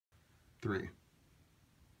3.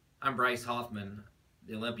 I'm Bryce Hoffman,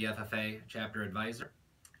 the Olympia FFA Chapter Advisor.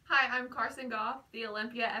 Hi, I'm Carson Goff, the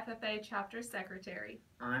Olympia FFA Chapter Secretary.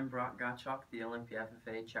 I'm Brock Gottschalk, the Olympia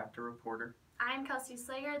FFA Chapter Reporter. I'm Kelsey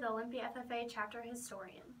Slager, the Olympia FFA Chapter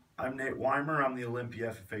Historian. I'm Nate Weimer, I'm the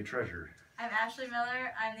Olympia FFA Treasurer. I'm Ashley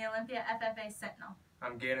Miller, I'm the Olympia FFA Sentinel.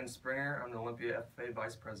 I'm Gannon Springer, I'm the Olympia FFA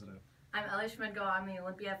Vice President. I'm Ellie Schmidgo, I'm the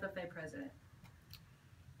Olympia FFA President.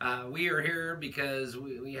 We are here because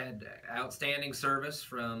we had outstanding service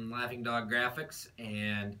from Laughing Dog Graphics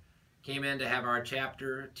and came in to have our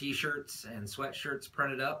chapter t-shirts and sweatshirts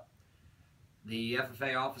printed up. The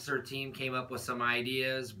FFA officer team came up with some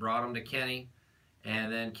ideas, brought them to Kenny,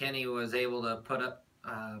 and then Kenny was able to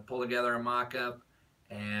pull together a mock-up,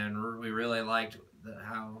 and we really liked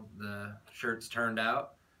how the shirts turned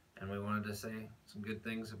out, and we wanted to say some good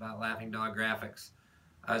things about Laughing Dog Graphics.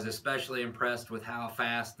 I was especially impressed with how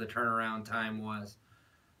fast the turnaround time was.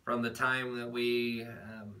 From the time that we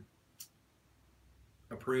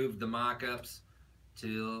approved the mock-ups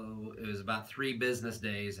to it was about 3 business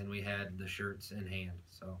days and we had the shirts in hand.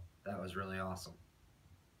 So that was really awesome.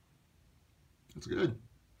 That's good.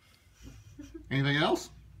 Anything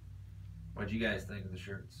else? What do you guys think of the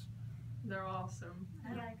shirts? They're awesome.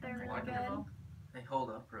 Yeah, they're really Wonderful. good. They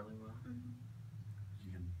hold up really well.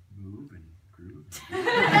 You can move and groove.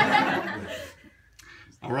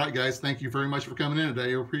 All right, guys. Thank you very much for coming in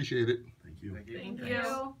today. I appreciate it. Thank you. Thank you. Thank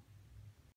you.